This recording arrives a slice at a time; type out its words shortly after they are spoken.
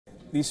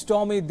The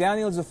Stormy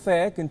Daniels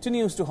affair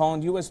continues to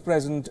haunt U.S.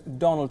 President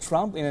Donald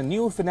Trump. In a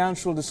new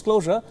financial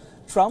disclosure,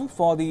 Trump,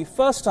 for the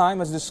first time,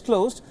 has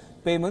disclosed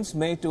payments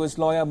made to his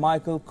lawyer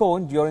Michael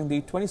Cohen during the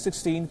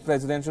 2016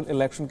 presidential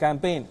election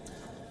campaign.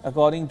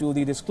 According to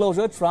the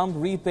disclosure, Trump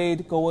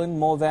repaid Cohen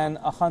more than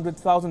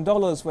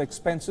 $100,000 for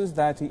expenses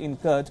that he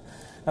incurred.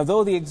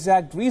 Although the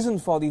exact reason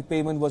for the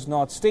payment was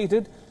not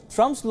stated,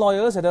 Trump's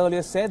lawyers had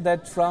earlier said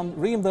that Trump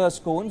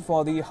reimbursed Cohen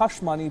for the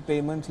hush money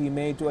payment he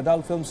made to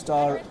adult film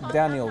star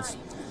Daniels.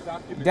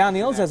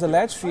 Daniels has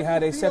alleged she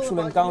had a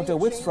sexual encounter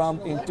with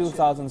Trump in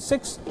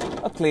 2006,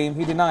 a claim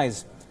he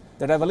denies.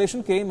 The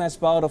revelation came as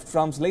part of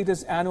Trump's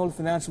latest annual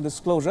financial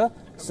disclosure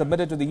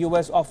submitted to the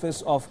U.S.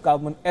 Office of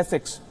Government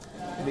Ethics.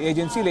 The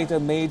agency later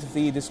made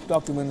the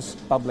documents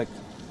public.